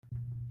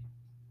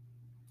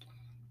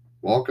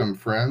Welcome,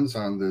 friends,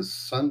 on this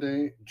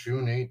Sunday,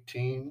 June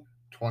 18,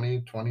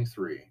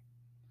 2023.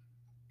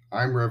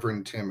 I'm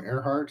Reverend Tim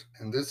Earhart,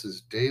 and this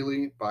is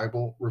Daily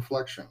Bible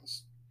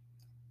Reflections.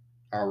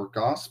 Our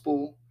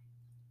Gospel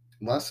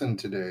lesson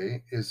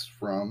today is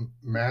from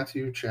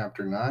Matthew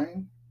chapter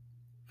 9,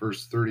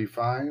 verse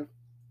 35,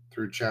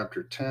 through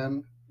chapter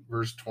 10,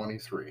 verse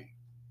 23.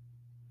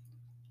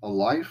 A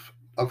life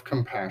of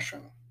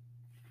compassion.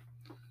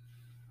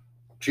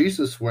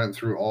 Jesus went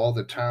through all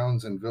the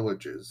towns and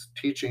villages,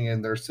 teaching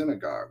in their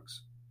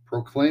synagogues,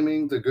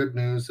 proclaiming the good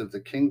news of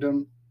the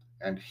kingdom,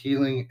 and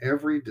healing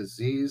every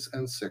disease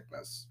and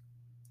sickness.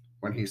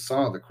 When he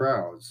saw the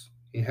crowds,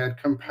 he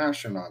had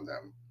compassion on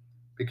them,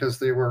 because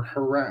they were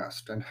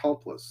harassed and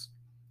helpless,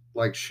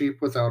 like sheep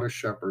without a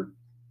shepherd.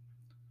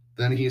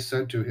 Then he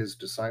said to his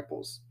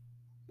disciples,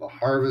 "The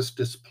harvest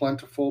is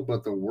plentiful,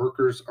 but the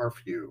workers are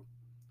few.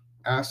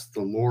 Ask the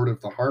Lord of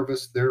the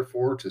harvest,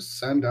 therefore, to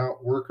send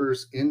out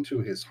workers into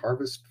his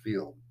harvest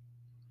field."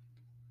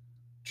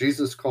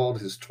 Jesus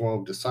called his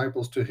 12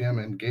 disciples to him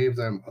and gave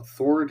them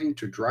authority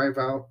to drive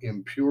out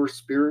impure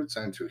spirits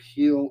and to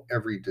heal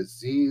every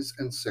disease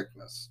and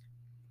sickness.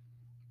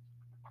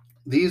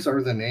 These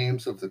are the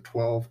names of the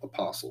 12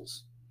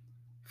 apostles.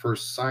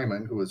 First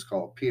Simon, who is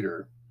called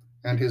Peter,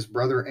 and his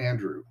brother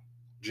Andrew,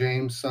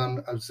 James,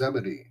 son of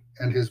Zebedee,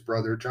 and his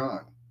brother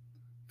John,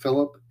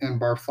 Philip and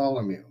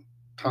Bartholomew,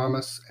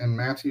 Thomas and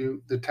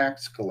Matthew the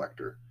tax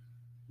collector,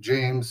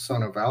 James,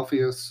 son of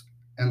Alphaeus,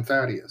 and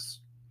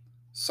Thaddeus,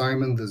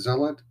 Simon the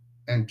Zealot,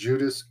 and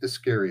Judas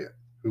Iscariot,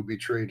 who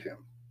betrayed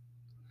him.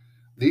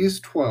 These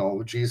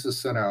 12 Jesus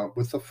sent out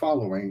with the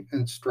following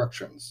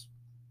instructions: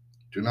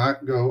 Do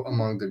not go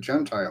among the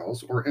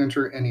Gentiles or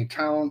enter any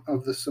town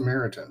of the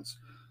Samaritans.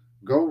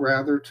 Go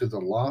rather to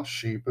the lost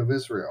sheep of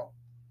Israel.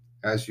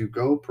 As you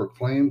go,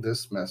 proclaim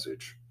this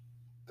message: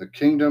 The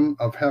kingdom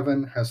of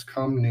heaven has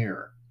come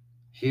near.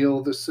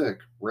 Heal the sick,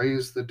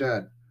 raise the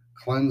dead,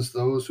 cleanse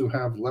those who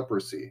have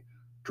leprosy,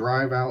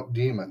 drive out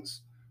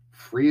demons.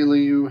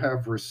 Freely you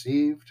have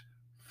received,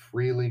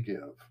 freely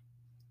give.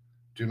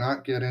 Do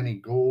not get any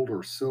gold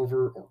or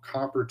silver or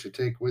copper to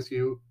take with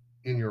you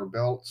in your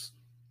belts,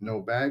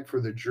 no bag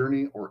for the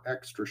journey, or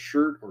extra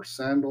shirt or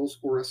sandals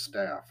or a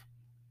staff.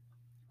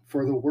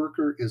 For the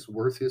worker is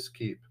worth his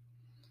keep.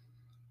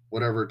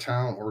 Whatever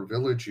town or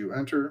village you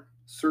enter,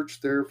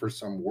 search there for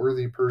some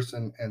worthy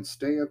person and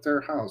stay at their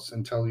house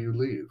until you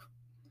leave.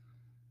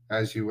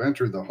 As you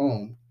enter the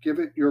home, give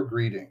it your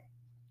greeting.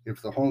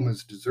 If the home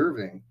is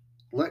deserving,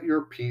 let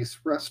your peace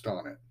rest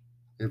on it.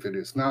 If it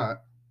is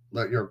not,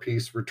 let your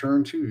peace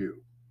return to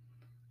you.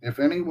 If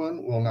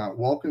anyone will not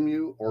welcome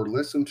you or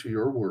listen to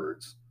your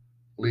words,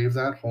 leave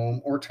that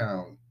home or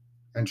town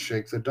and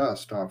shake the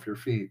dust off your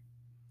feet.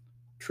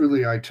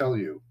 Truly I tell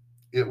you,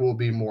 it will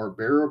be more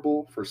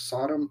bearable for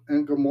Sodom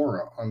and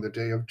Gomorrah on the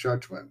day of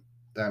judgment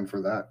than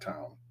for that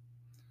town.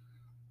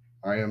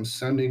 I am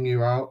sending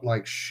you out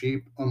like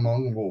sheep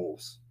among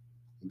wolves.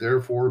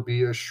 Therefore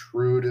be as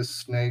shrewd as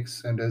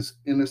snakes and as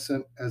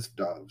innocent as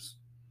doves.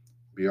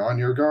 Be on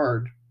your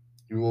guard.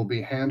 You will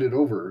be handed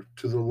over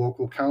to the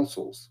local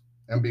councils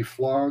and be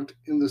flogged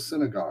in the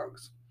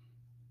synagogues.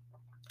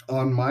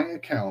 On my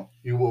account,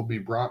 you will be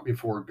brought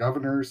before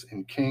governors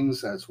and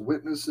kings as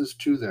witnesses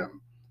to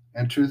them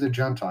and to the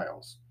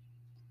Gentiles.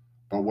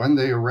 But when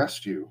they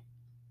arrest you,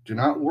 do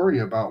not worry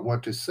about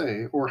what to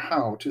say or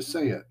how to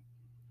say it.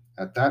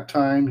 At that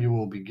time, you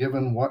will be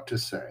given what to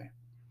say,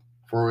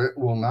 for it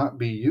will not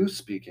be you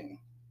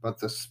speaking, but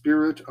the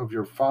Spirit of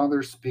your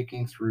Father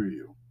speaking through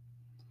you.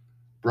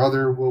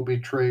 Brother will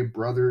betray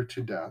brother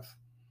to death,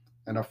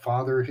 and a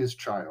father his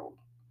child.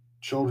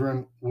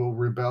 Children will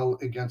rebel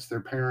against their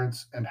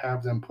parents and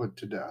have them put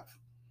to death.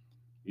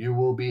 You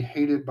will be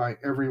hated by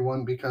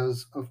everyone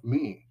because of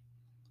me,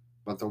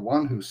 but the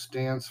one who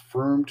stands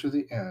firm to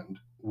the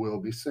end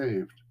will be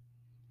saved.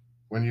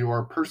 When you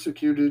are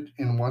persecuted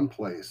in one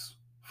place,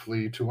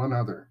 flee to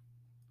another.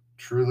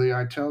 Truly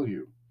I tell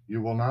you,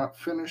 you will not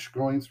finish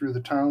going through the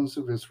towns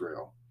of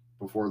Israel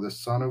before the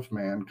Son of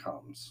Man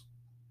comes.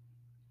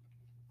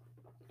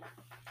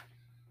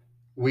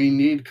 We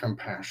need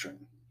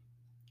compassion.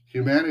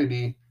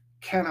 Humanity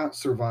cannot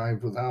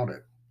survive without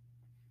it.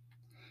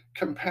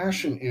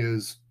 Compassion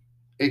is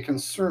a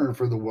concern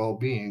for the well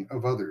being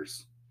of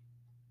others,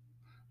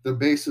 the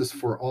basis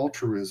for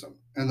altruism,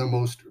 and the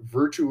most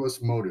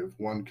virtuous motive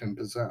one can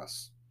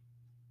possess.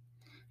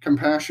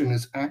 Compassion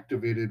is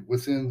activated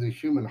within the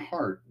human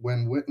heart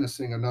when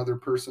witnessing another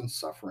person's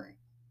suffering.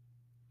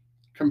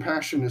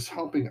 Compassion is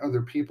helping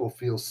other people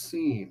feel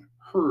seen,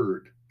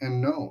 heard,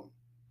 and known.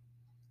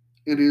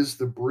 It is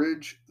the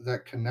bridge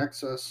that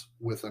connects us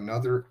with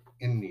another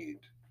in need.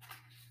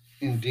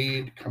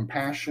 Indeed,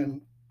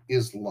 compassion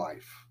is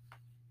life.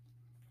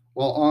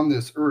 While on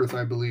this earth,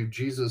 I believe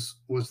Jesus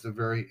was the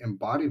very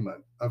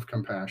embodiment of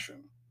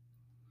compassion.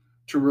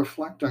 To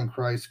reflect on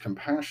Christ's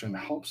compassion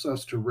helps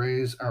us to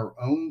raise our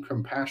own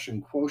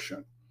compassion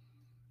quotient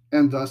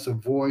and thus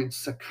avoid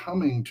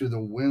succumbing to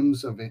the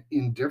whims of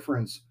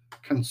indifference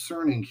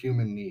concerning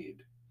human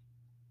need.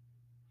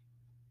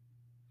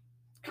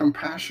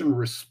 Compassion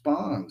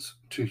responds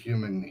to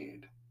human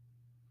need.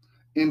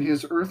 In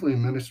his earthly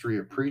ministry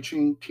of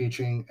preaching,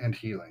 teaching, and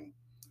healing,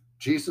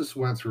 Jesus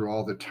went through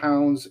all the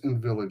towns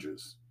and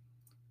villages.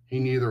 He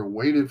neither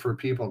waited for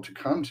people to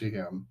come to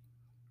him,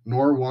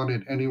 nor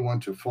wanted anyone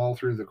to fall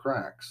through the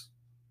cracks.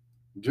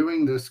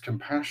 Doing this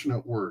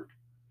compassionate work,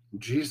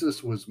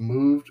 Jesus was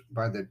moved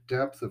by the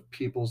depth of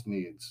people's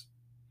needs.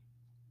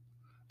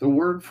 The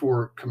word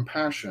for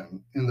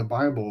compassion in the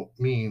Bible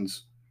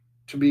means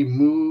to be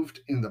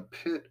moved in the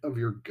pit of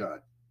your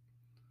gut.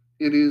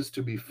 It is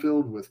to be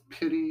filled with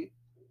pity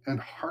and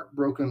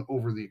heartbroken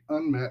over the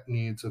unmet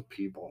needs of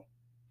people.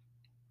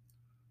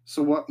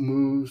 So, what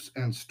moves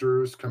and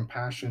stirs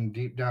compassion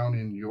deep down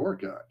in your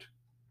gut?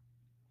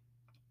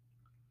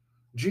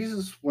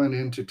 Jesus went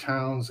into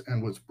towns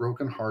and was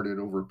brokenhearted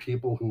over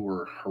people who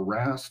were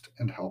harassed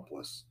and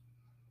helpless,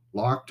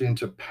 locked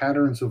into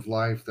patterns of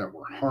life that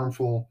were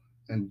harmful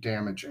and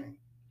damaging.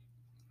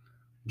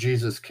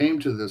 Jesus came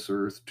to this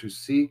earth to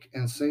seek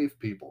and save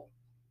people,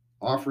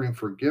 offering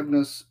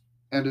forgiveness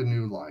and a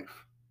new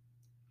life.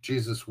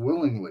 Jesus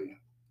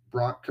willingly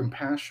brought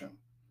compassion,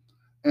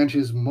 and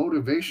his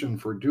motivation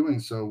for doing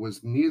so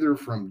was neither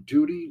from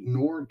duty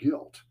nor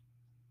guilt.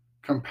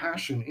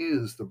 Compassion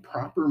is the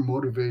proper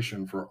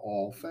motivation for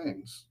all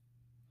things.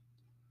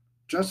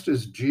 Just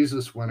as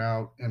Jesus went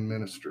out and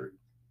ministered,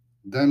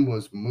 then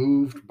was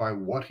moved by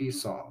what he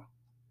saw,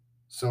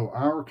 so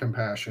our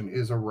compassion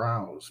is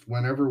aroused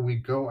whenever we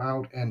go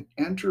out and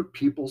enter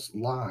people's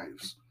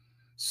lives,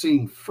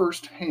 seeing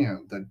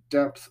firsthand the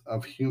depth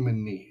of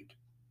human need.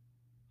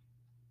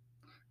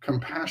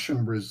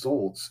 Compassion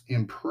results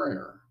in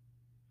prayer.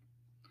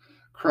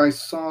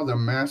 Christ saw the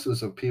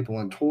masses of people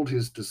and told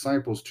his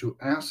disciples to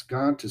ask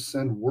God to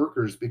send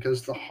workers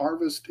because the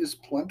harvest is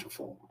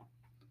plentiful.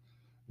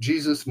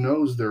 Jesus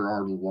knows there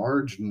are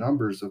large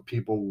numbers of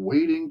people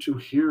waiting to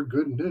hear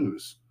good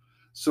news,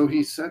 so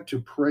he said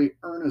to pray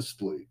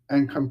earnestly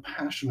and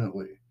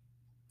compassionately.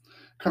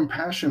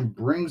 Compassion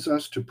brings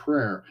us to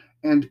prayer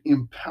and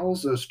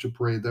impels us to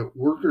pray that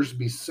workers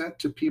be sent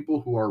to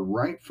people who are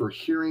ripe for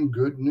hearing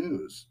good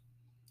news.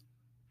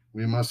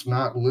 We must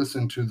not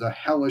listen to the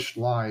hellish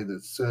lie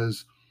that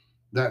says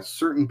that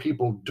certain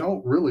people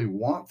don't really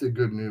want the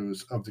good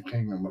news of the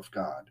kingdom of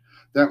God,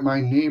 that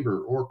my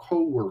neighbor or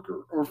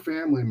coworker or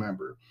family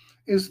member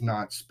is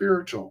not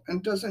spiritual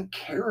and doesn't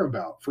care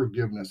about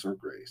forgiveness or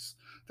grace,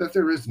 that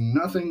there is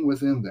nothing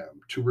within them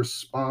to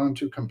respond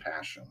to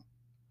compassion.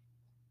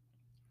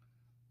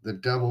 The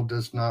devil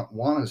does not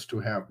want us to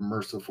have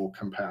merciful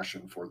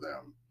compassion for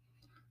them,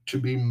 to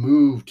be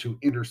moved to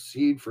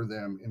intercede for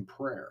them in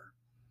prayer,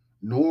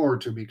 nor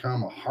to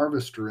become a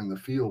harvester in the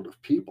field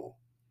of people.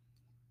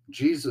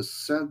 Jesus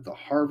said the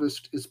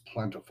harvest is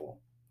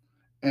plentiful,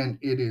 and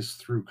it is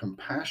through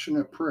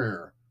compassionate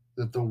prayer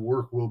that the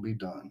work will be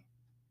done.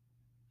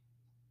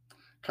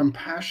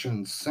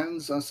 Compassion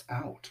sends us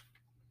out.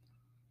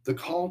 The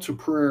call to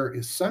prayer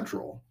is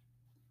central,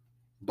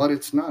 but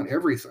it's not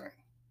everything.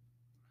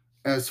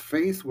 As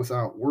faith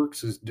without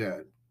works is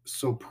dead,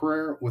 so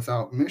prayer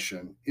without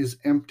mission is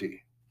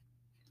empty.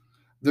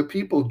 The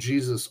people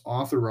Jesus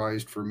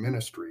authorized for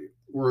ministry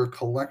were a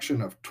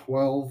collection of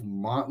 12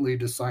 motley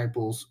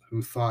disciples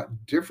who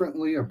thought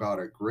differently about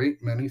a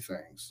great many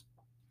things.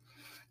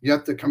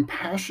 Yet the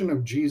compassion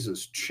of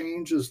Jesus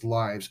changes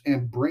lives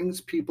and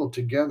brings people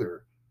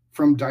together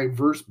from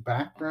diverse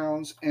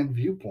backgrounds and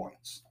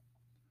viewpoints.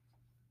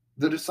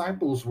 The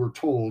disciples were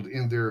told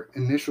in their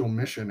initial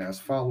mission as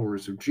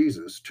followers of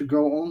Jesus to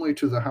go only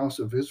to the house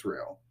of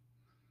Israel.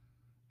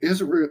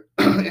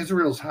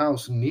 Israel's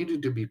house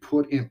needed to be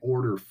put in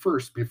order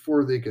first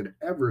before they could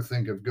ever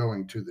think of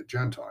going to the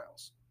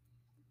Gentiles.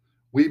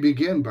 We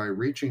begin by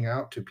reaching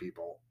out to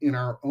people in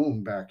our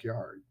own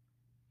backyard.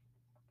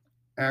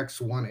 Acts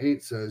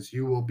 1:8 says,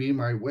 "You will be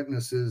my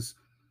witnesses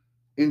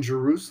in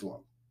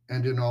Jerusalem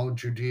and in all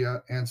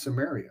Judea and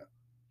Samaria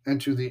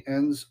and to the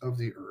ends of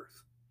the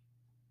earth."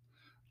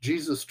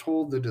 Jesus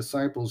told the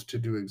disciples to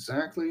do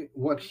exactly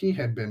what he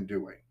had been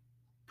doing,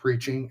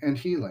 preaching and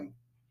healing,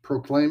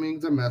 proclaiming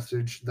the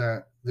message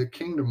that the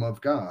kingdom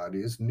of God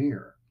is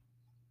near.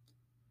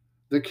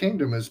 The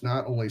kingdom is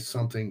not only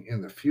something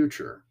in the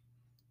future,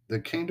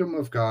 the kingdom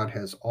of God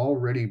has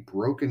already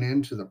broken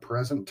into the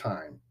present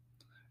time,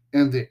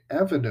 and the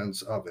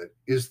evidence of it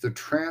is the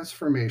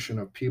transformation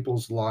of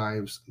people's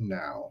lives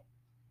now.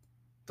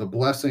 The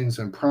blessings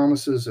and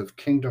promises of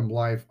kingdom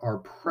life are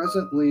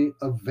presently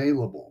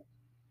available.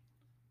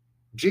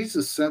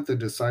 Jesus sent the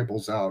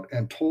disciples out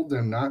and told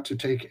them not to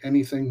take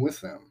anything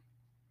with them.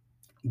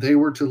 They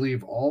were to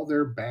leave all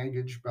their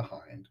baggage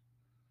behind.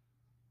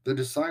 The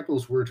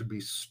disciples were to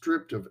be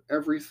stripped of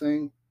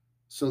everything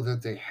so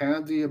that they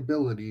had the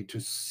ability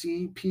to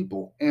see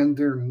people and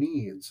their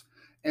needs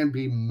and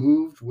be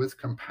moved with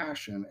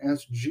compassion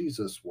as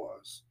Jesus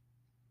was.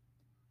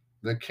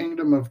 The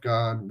kingdom of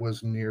God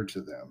was near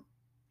to them,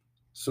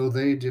 so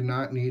they did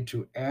not need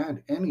to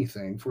add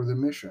anything for the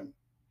mission.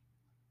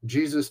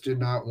 Jesus did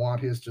not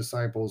want his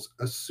disciples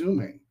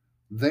assuming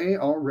they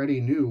already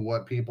knew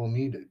what people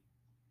needed.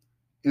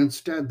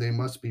 Instead, they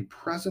must be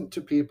present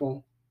to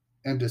people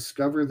and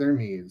discover their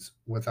needs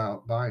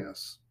without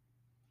bias.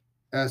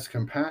 As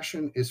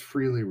compassion is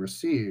freely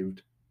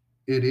received,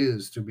 it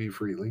is to be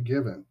freely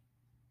given.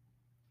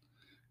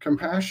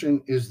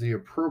 Compassion is the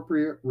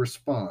appropriate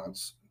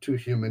response to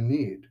human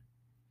need,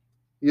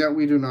 yet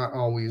we do not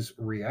always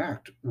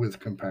react with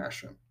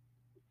compassion.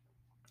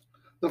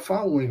 The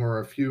following are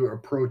a few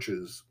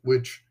approaches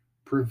which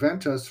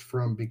prevent us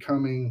from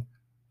becoming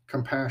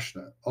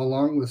compassionate,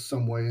 along with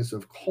some ways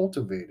of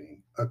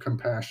cultivating a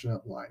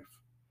compassionate life.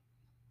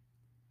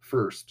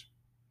 First,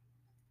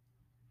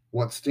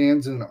 what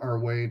stands in our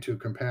way to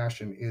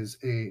compassion is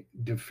a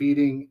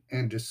defeating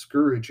and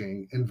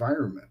discouraging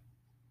environment.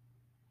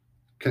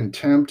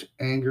 Contempt,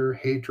 anger,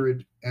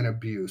 hatred, and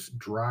abuse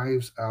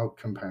drives out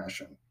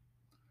compassion.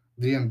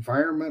 The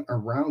environment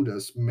around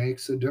us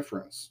makes a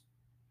difference.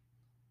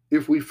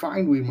 If we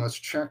find we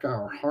must check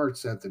our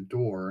hearts at the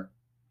door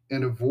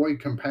and avoid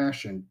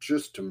compassion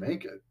just to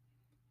make it,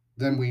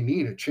 then we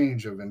need a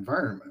change of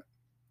environment.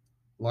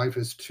 Life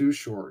is too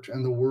short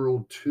and the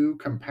world too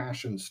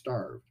compassion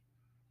starved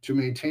to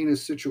maintain a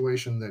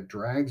situation that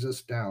drags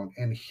us down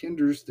and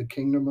hinders the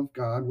kingdom of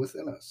God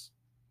within us.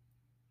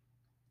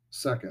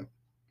 Second,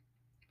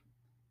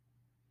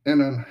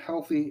 an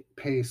unhealthy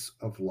pace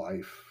of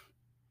life.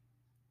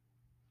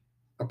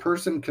 A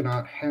person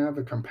cannot have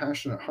a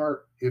compassionate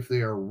heart if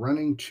they are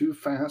running too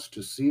fast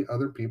to see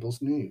other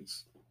people's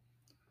needs.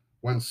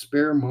 When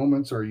spare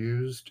moments are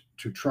used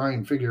to try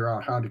and figure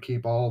out how to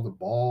keep all the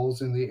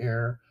balls in the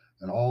air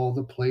and all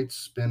the plates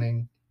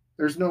spinning,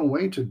 there's no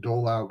way to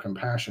dole out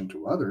compassion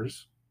to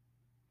others.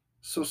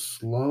 So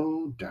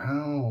slow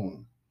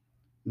down.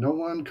 No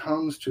one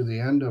comes to the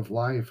end of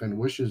life and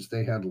wishes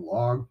they had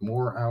logged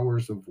more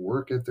hours of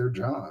work at their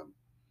job.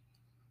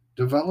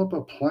 Develop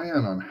a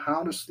plan on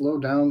how to slow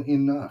down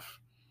enough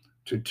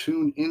to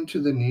tune into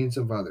the needs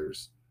of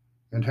others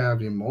and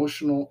have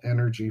emotional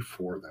energy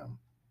for them.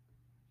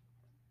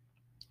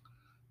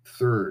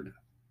 Third,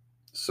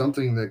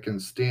 something that can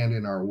stand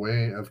in our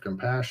way of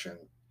compassion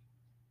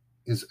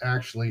is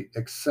actually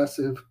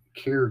excessive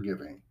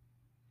caregiving.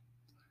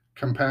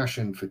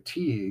 Compassion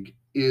fatigue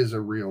is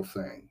a real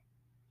thing.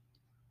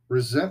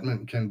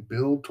 Resentment can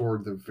build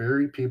toward the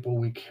very people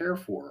we care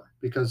for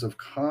because of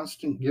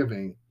constant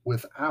giving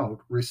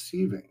without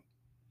receiving.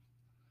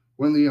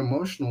 When the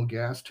emotional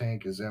gas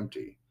tank is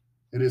empty,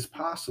 it is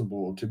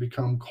possible to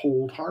become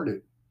cold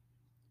hearted,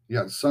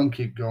 yet some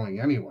keep going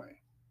anyway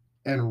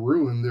and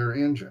ruin their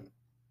engine.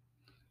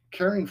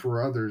 Caring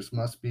for others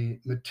must be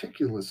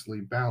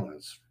meticulously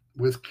balanced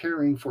with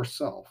caring for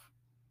self.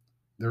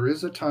 There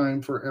is a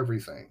time for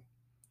everything,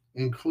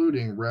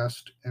 including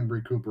rest and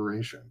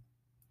recuperation.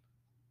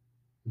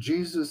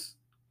 Jesus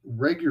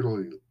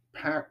regularly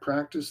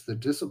practiced the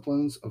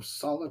disciplines of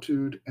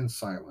solitude and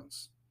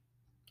silence.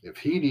 If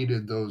he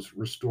needed those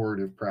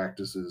restorative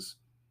practices,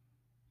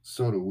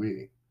 so do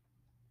we.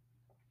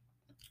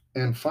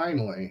 And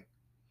finally,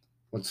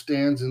 what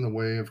stands in the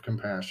way of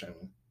compassion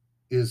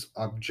is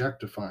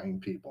objectifying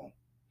people.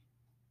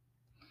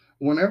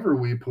 Whenever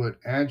we put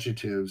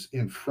adjectives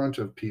in front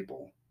of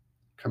people,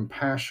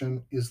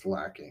 compassion is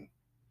lacking.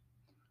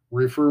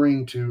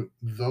 Referring to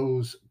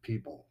those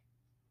people,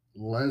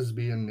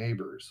 lesbian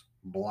neighbors,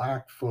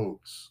 black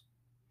folks,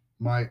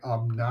 my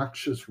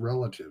obnoxious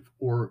relative,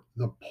 or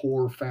the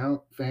poor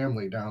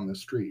family down the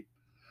street.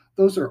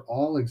 Those are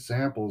all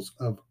examples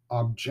of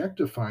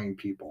objectifying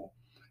people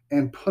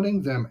and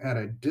putting them at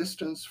a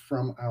distance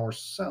from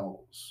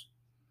ourselves.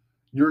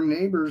 Your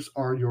neighbors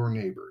are your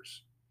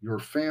neighbors. Your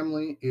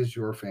family is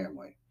your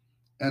family.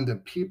 And the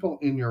people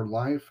in your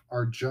life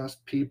are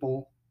just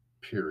people,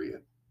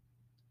 period.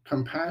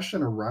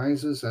 Compassion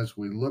arises as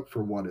we look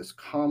for what is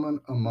common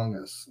among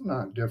us,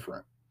 not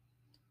different.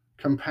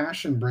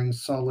 Compassion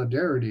brings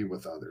solidarity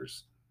with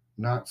others,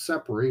 not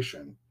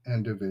separation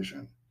and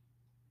division.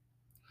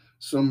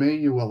 So may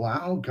you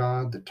allow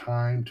God the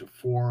time to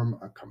form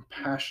a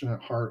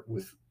compassionate heart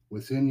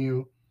within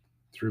you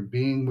through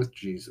being with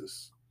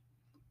Jesus.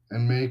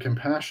 And may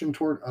compassion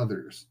toward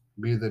others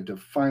be the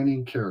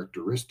defining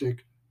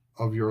characteristic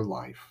of your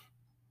life.